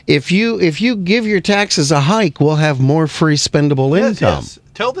if you give your taxes a hike, we'll have more free spendable income. Yes.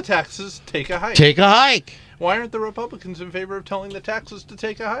 Tell the taxes, take a hike. Take a hike. Why aren't the Republicans in favor of telling the taxes to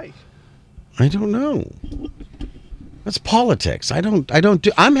take a hike? I don't know. That's politics. I'm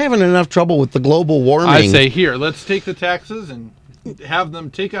having enough trouble with the global warming. I say here, let's take the taxes and have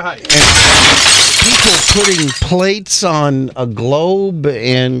them take a hike. People putting plates on a globe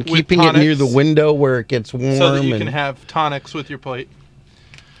and With keeping it near tonics. the window where it gets warm. So that you and can have tonics with your plate.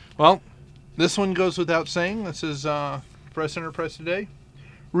 Well, this one goes without saying. This is Press Enterprise Today.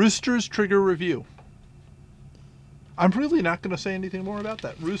 Roosters trigger review. I'm really not going to say anything more about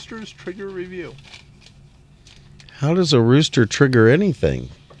that. Roosters trigger review. How does a rooster trigger anything?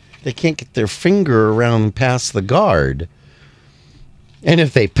 They can't get their finger around past the guard. And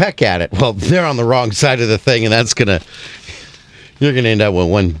if they peck at it, well, they're on the wrong side of the thing, and you're gonna end up with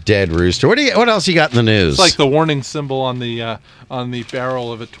one dead rooster. What else you got in the news? It's like the warning symbol on the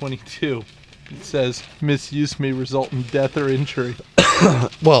barrel of a .22. It says misuse may result in death or injury.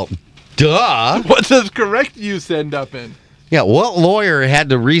 well, duh. What does correct use end up in? Yeah, what lawyer had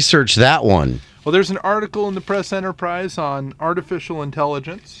to research that one? Well, there's an article in the Press Enterprise on artificial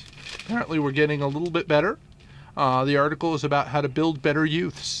intelligence. Apparently, we're getting a little bit better. The article is about how to build better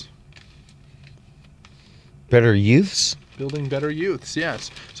youths. Better youths? Building better youths,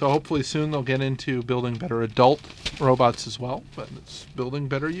 yes. So hopefully soon they'll get into building better adult robots as well, but it's building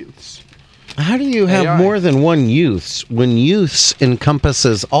better youths. How do you have AI. more than one youths when youths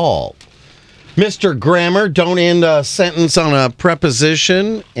encompasses all? Mr. Grammar, don't end a sentence on a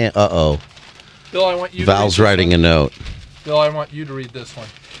preposition. Uh-oh. Bill, I want you Val's to read writing this a note. one. Bill, I want you to read this one.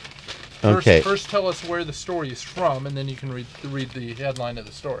 Okay. First tell us where the story is from, and then you can read the headline of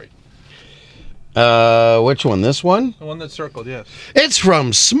the story. Which one? This one? The one that's circled, yes. It's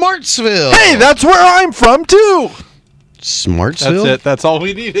from Smartsville. Hey, that's where I'm from, too! Smartsville? That's it. That's all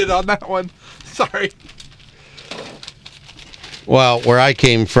we needed on that one. Sorry. Well, where I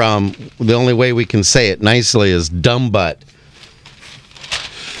came from, the only way we can say it nicely is dumb butt.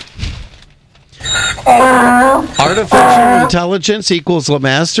 Artificial intelligence equals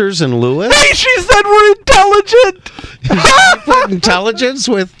Lemasters and Lewis? Hey, she said we're intelligent! Put intelligence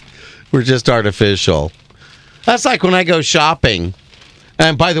with... We're just artificial. That's like when I go shopping.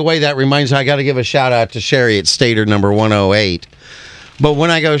 And by the way, that reminds me, I got to give a shout out to Sherry at Stater number 108. But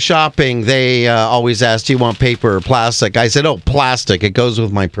when I go shopping, they always ask, do you want paper or plastic? I said, oh, plastic. It goes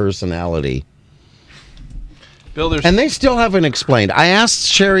with my personality. Bill, And they still haven't explained. I asked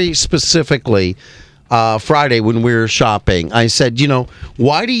Sherry specifically Friday when we were shopping. I said,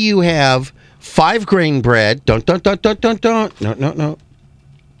 why do you have 5-grain bread? No.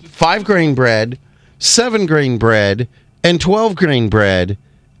 5-grain bread, 7-grain bread, and 12-grain bread,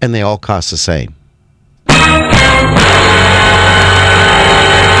 and they all cost the same.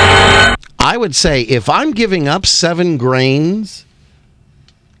 I would say if I'm giving up 7 grains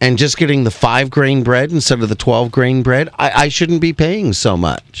and just getting the 5-grain bread instead of the 12-grain bread, I shouldn't be paying so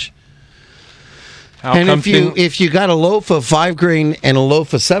much. And if you got a loaf of 5-grain and a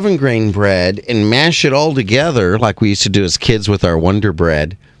loaf of 7-grain bread and mash it all together like we used to do as kids with our Wonder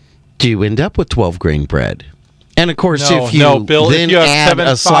Bread, do you end up with 12-grain bread? And of course, No, if you no, Bill, if then you have add 7,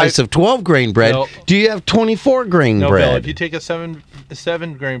 a slice 5 of 12 grain bread, Bill. do you have 24 grain No, bread? Bill, if you take a 7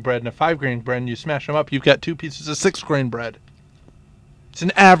 grain bread and a 5 grain bread and you smash them up, you've got 2 pieces of 6 grain bread. It's an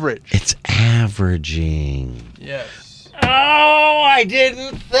average. It's averaging. Yes. Oh, I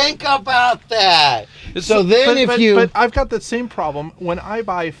didn't think about that. So then But I've got the same problem when I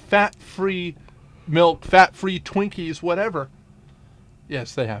buy fat-free milk, fat-free Twinkies, whatever.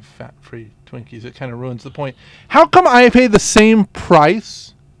 Yes, they have fat-free Twinkies. It kind of ruins the point. How come I pay the same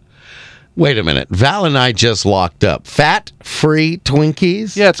price? Wait a minute. Val and I just locked up. Fat-free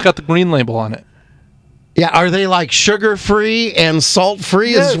Twinkies? Yeah, it's got the green label on it. Yeah, are they like sugar-free and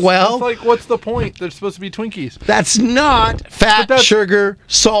salt-free as well? It's like, what's the point? They're supposed to be Twinkies. That's not fat, sugar,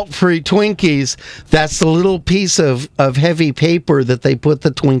 salt-free Twinkies. That's the little piece of heavy paper that they put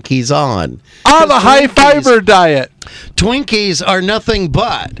the Twinkies on. On the high-fiber diet. Twinkies are nothing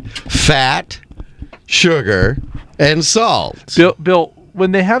but fat, sugar, and salt. Bill,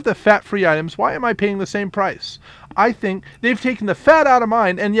 when they have the fat-free items, why am I paying the same price? I think they've taken the fat out of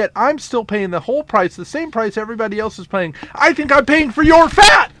mine, and yet I'm still paying the whole price, the same price everybody else is paying. I think I'm paying for your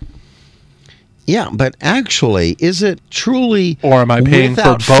fat! Yeah, but actually, is it truly Or am I paying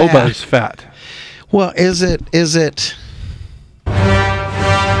for without Boba's fat? Well, is it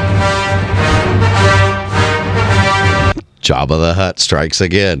Jabba the Hutt strikes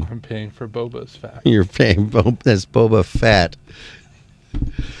again. I'm paying for Boba's fat. You're paying that's Boba Fett.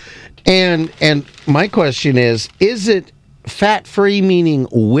 And my question is it fat-free, meaning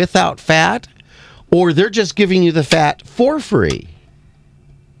without fat, or they're just giving you the fat for free?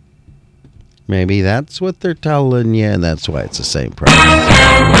 Maybe that's what they're telling you, and that's why it's the same price.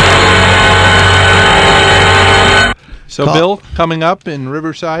 So, Bill, coming up in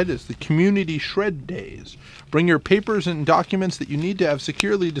Riverside is the Community Shred Days. Bring your papers and documents that you need to have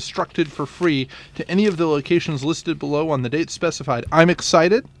securely destructed for free to any of the locations listed below on the dates specified. I'm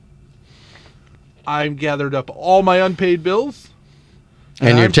excited. I've gathered up all my unpaid bills.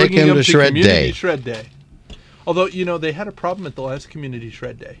 And you're I'm taking bringing them to Shred Community Day. Shred Day. Although, they had a problem at the last Community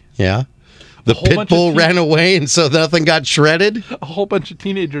Shred Day. Yeah? The whole pit bunch bull of ran away, and so nothing got shredded? A whole bunch of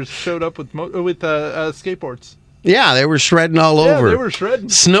teenagers showed up with skateboards. Yeah, they were shredding all over. Yeah, they were shredding.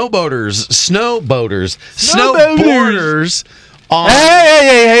 Snowboarders. Snowboarders. On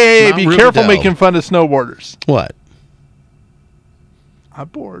Hey, Mount be Rubidel. careful making fun of snowboarders. What? I'm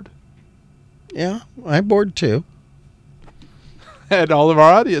bored. Yeah, I'm bored too. And all of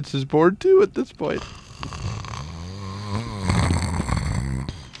our audience is bored too at this point.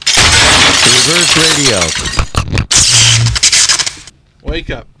 Reverse radio. Wake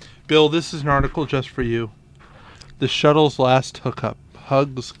up. Bill, this is an article just for you. The shuttle's last hookup.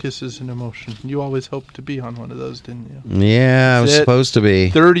 Hugs, kisses, and emotion. You always hoped to be on one of those, didn't you? Yeah, I was supposed to be.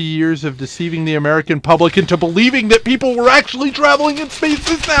 30 years of deceiving the American public into believing that people were actually traveling in space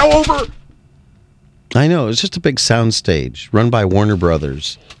is now over. I know. It's just a big soundstage run by Warner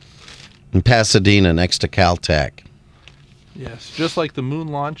Brothers in Pasadena next to Caltech. Yes, just like the moon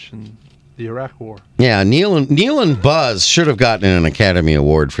launch and the Iraq War. Yeah, Neil and Buzz should have gotten an Academy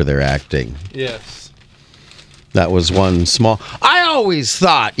Award for their acting. Yes. That was one small... I always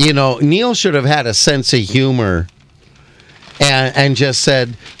thought, Neil should have had a sense of humor and just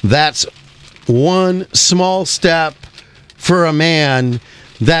said, that's one small step for a man.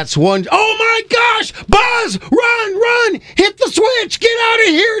 That's one... Oh my gosh! Buzz! Run! Hit the switch! Get out of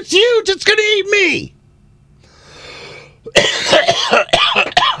here! It's huge! It's going to eat me!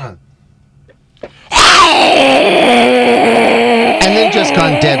 And then just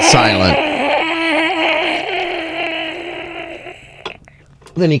gone dead silent.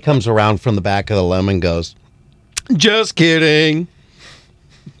 Then he comes around from the back of the limo and goes, just kidding.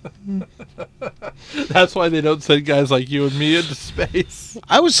 That's why they don't send guys like you and me into space.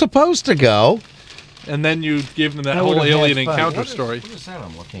 I was supposed to go. And then you gave them that whole alien encounter story. What is that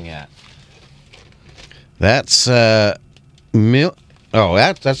I'm looking at? That's that's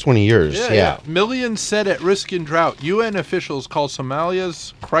one of yours. Yeah. Millions set at risk in drought. UN officials call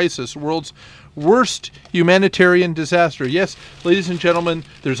Somalia's crisis world's worst humanitarian disaster. Yes, ladies and gentlemen,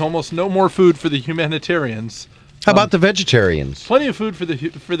 there's almost no more food for the humanitarians. How about the vegetarians? Plenty of food for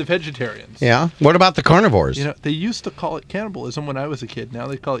the vegetarians. Yeah. What about the carnivores? They used to call it cannibalism when I was a kid. Now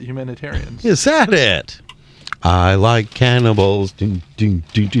they call it humanitarians. Is that it? I like cannibals. Dun, dun,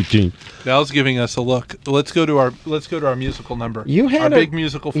 dun, dun, dun. Val's giving us a look. Let's go to our musical number. You had our big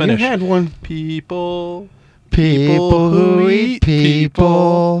musical finish. You had one. People who eat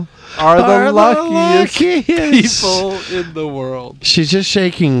people are the luckiest people in the world. She's just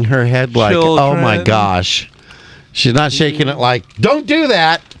shaking her head like, oh my gosh. She's not shaking it like, don't do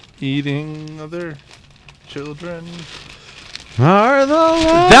that. Eating other children. Are the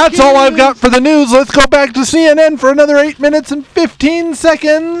That's all I've got for the news. Let's go back to CNN for another 8 minutes and 15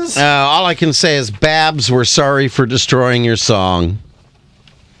 seconds. All I can say is, Babs, we're sorry for destroying your song.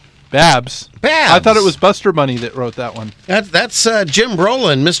 Babs. Babs. I thought it was Buster Bunny that wrote that one. That's Jim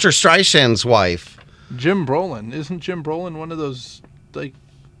Brolin, Mr. Streisand's wife. Jim Brolin. Isn't Jim Brolin one of those, like,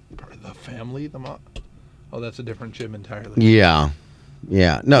 part of the family? Oh, that's a different Jim entirely. Yeah.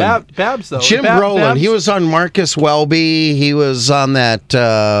 Yeah. No. Babs, though. Jim Brolin. Babs? He was on Marcus Welby. He was on that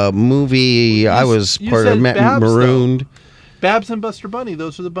movie. I was you part of said Babs, Marooned. Babs and Buster Bunny.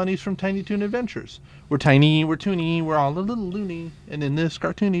 Those are the bunnies from Tiny Toon Adventures. We're tiny, we're toony, we're all a little loony. And in this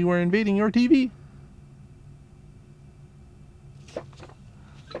cartoony, we're invading your TV.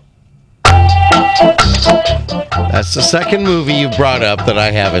 That's the second movie you brought up that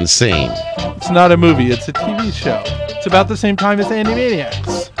I haven't seen. It's not a movie, it's a TV show. It's about the same time as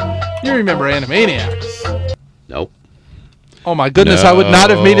Animaniacs. You remember Animaniacs? Nope. Oh my goodness, I would not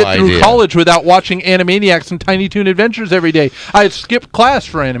have made it No through idea. college without watching Animaniacs and Tiny Toon Adventures every day. I had skipped class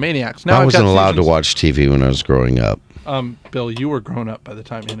for Animaniacs. Now I I've wasn't got allowed to seasons. watch TV when I was growing up. Bill, you were grown up by the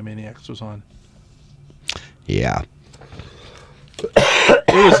time Animaniacs was on. Yeah.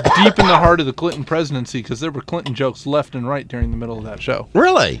 It was deep in the heart of the Clinton presidency because there were Clinton jokes left and right during the middle of that show.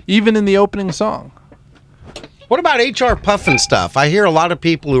 Really? Even in the opening song. What about H.R. Puffin stuff? I hear a lot of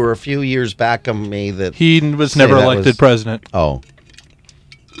people who are a few years back of me that He was say never that elected was- president. Oh.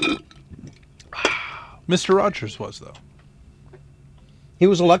 Mr. Rogers was, though. He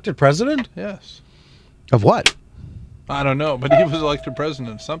was elected president? Yes. Of what? I don't know, but he was elected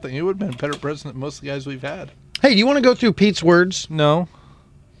president of something. He would have been a better president than most of the guys we've had. Hey, do you want to go through Pete's words? No.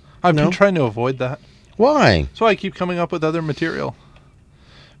 I've No? been trying to avoid that. Why? So I keep coming up with other material.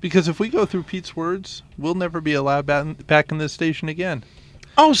 Because if we go through Pete's words, we'll never be allowed back in this station again.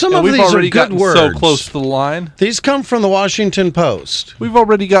 Oh, some And of we've these are already good gotten words. so close to the line. These come from the Washington Post. We've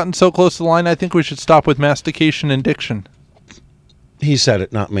already gotten so close to the line, I think we should stop with mastication and diction. He said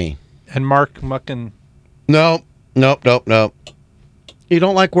it, not me. And Mark Muckin. Nope. You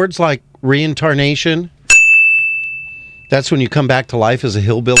don't like words like reincarnation? That's when you come back to life as a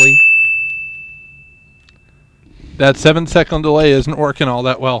hillbilly? That 7-second delay isn't working all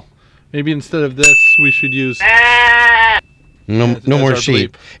that well. Maybe instead of this, we should use... No As more our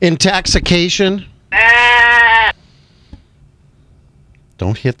sheep. Intoxication?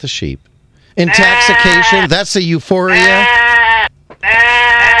 Don't hit the sheep. Intoxication? That's a euphoria?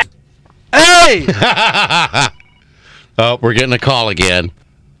 Hey! Oh, we're getting a call again.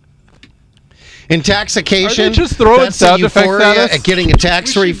 Intoxication? Are they just throwing That's sound a effects euphoria at us? getting a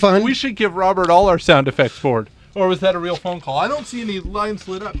tax refund? We should give Robert all our sound effects board. Or was that a real phone call? I don't see any lines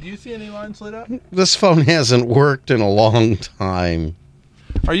lit up. Do you see any lines lit up? This phone hasn't worked in a long time.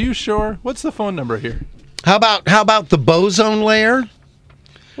 Are you sure? What's the phone number here? How about the boson layer?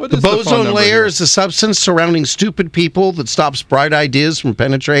 What The is phone boson number layer here? is the substance surrounding stupid people that stops bright ideas from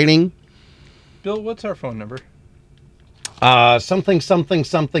penetrating. Bill, what's our phone number? Something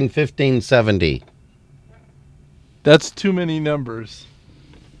 1570. That's too many numbers.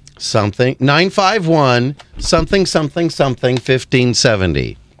 Something 951 something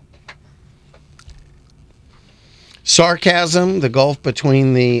 1570. Sarcasm, the gulf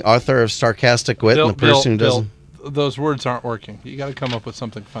between the author of sarcastic wit and the person who doesn't. Those words aren't working. You got to come up with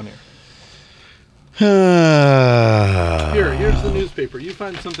something funnier. Here's the newspaper. You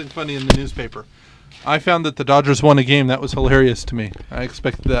find something funny in the newspaper. I found that the Dodgers won a game. That was hilarious to me. I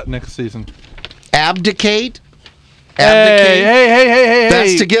expected that next season. Abdicate. Hey.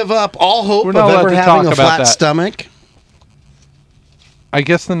 That's to give up all hope We're of not allowed ever to having talk a about flat that. stomach. I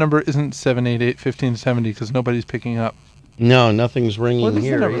guess the number isn't 788-1570 because nobody's picking up. No, nothing's ringing What is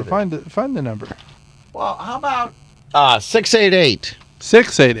here the number? either. Find the number. Well, how about 688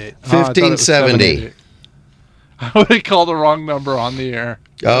 688. 1570. I would have called the wrong number on the air.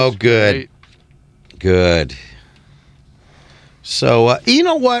 Oh, That's good. great. Good. So, you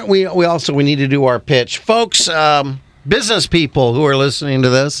know what? We need to do our pitch. Folks, business people who are listening to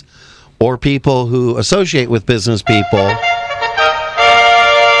this, or people who associate with business people,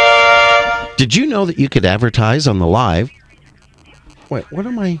 did you know that you could advertise on the live? Wait, what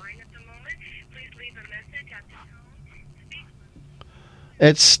am I?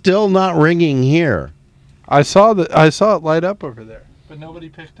 It's still not ringing here. I saw it light up over there, but nobody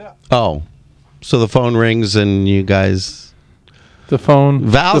picked up. Oh, so the phone rings and you guys... The phone.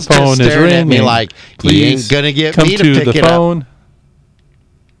 Val's the phone just is staring ringing. at me like, you ain't Please gonna get come me to pick the it up. phone.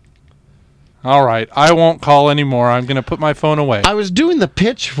 All right, I won't call anymore. I'm going to put my phone away. I was doing the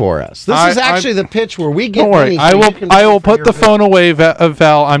pitch for us. This is I'm- actually the pitch where we get Don't worry. money. I so will. you can I pay will for put your the pitch. phone away,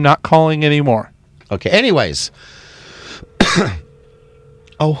 Val. I'm not calling anymore. Okay. Anyways.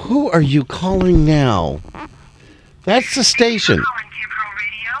 Oh, who are you calling now? That's the station.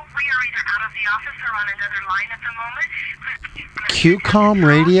 QCOM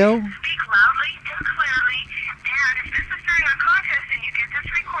Radio? Speak loudly and clearly, and if this is during a contest and you get this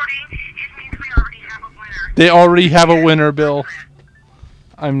recording, it means we already have a winner. They already have a winner, Bill.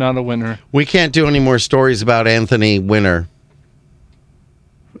 I'm not a winner. We can't do any more stories about Anthony Winter.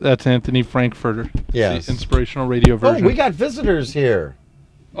 That's Anthony Frankfurter. Yes. The inspirational radio Oh, version. we got visitors here.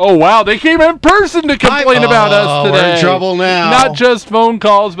 Oh, wow. They came in person to complain about us today. We're in trouble now. Not just phone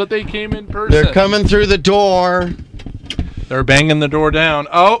calls, but they came in person. They're coming through the door. They're banging the door down.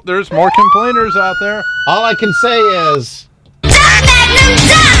 Oh, there's more complainers out there. All I can say is...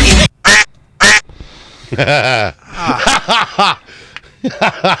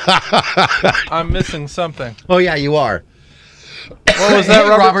 I'm missing something. Oh, yeah, you are. What was that, Hey,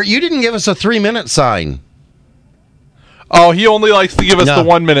 Robert? you didn't give us a 3-minute sign. Oh, he only likes to give us No. the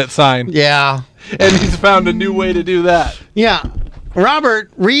 1-minute sign. Yeah. And he's found a new way to do that. Yeah.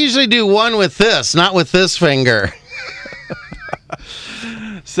 Robert, we usually do one with this, not with this finger.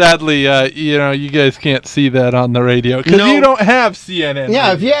 Sadly, you guys can't see that on the radio because No. you don't have CNN.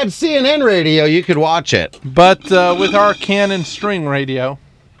 Yeah, radio. if you had CNN radio, you could watch it. But with our Canon string radio,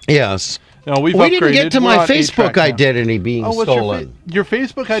 Yes. we've We didn't get upgraded. to We're my on 8 Facebook track now. identity being Oh, what's stolen. your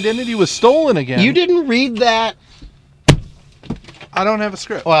Facebook identity was stolen again. You didn't read that? I don't have a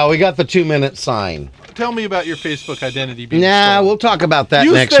script. Well, we got the 2-minute sign. Tell me about your Facebook identity being Nah, stolen. we'll talk about that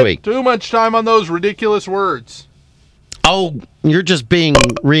You next spent week. too much time on those ridiculous words. Oh, you're just being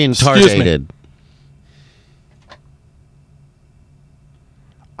reincarnated.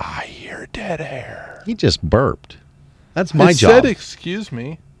 I hear dead air. He just burped. That's my I job. said, excuse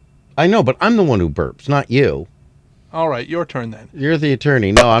me. I know, but I'm the one who burps, not you. All right, your turn then. You're the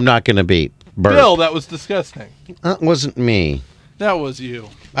attorney. No, I'm not going to beat burp. Bill, that was disgusting. That wasn't me. That was you.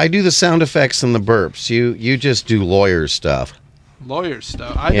 I do the sound effects and the burps. You just do lawyer stuff. Lawyer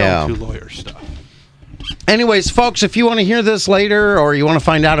stuff. I Yeah. don't do lawyer stuff. Anyways, folks, if you want to hear this later or you want to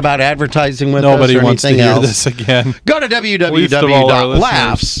find out about advertising with Nobody us or wants to anything hear else, this again. go to Least of all our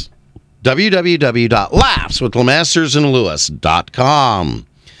www.laughs. www.laughswithlemastersandlewis.com.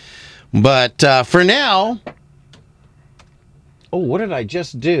 But for now, oh, what did I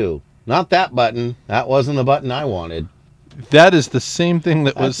just do? Not that button. That wasn't the button I wanted. That is the same thing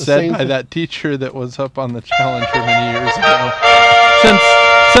that was That's the said same by thing. that teacher that was up on the Challenger many years ago.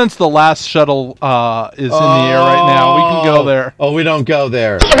 Since the last shuttle is in the air right now, we can go there. Oh, we don't go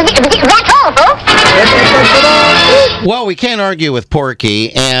there. Well, we can't argue with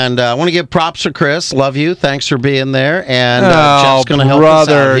Porky, and I want to give props to Chris. Love you. Thanks for being there. And Jeff's going to help us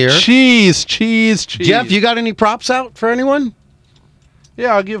out here. Cheese. Jeff, you got any props out for anyone?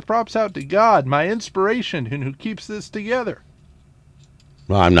 Yeah, I'll give props out to God, my inspiration, and who keeps this together.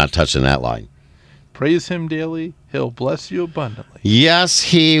 Well, I'm not touching that line. Praise him daily. He'll bless you abundantly. Yes,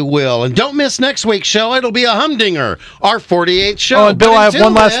 he will. And don't miss next week's show. It'll be a humdinger, our 48th show. Oh, and Bill, But I have until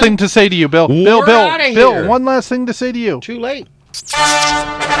one last then, thing to say to you, Bill. we're outta here. Bill, one last thing to say to you. Too late.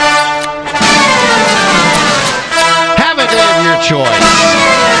 Have a day of your choice.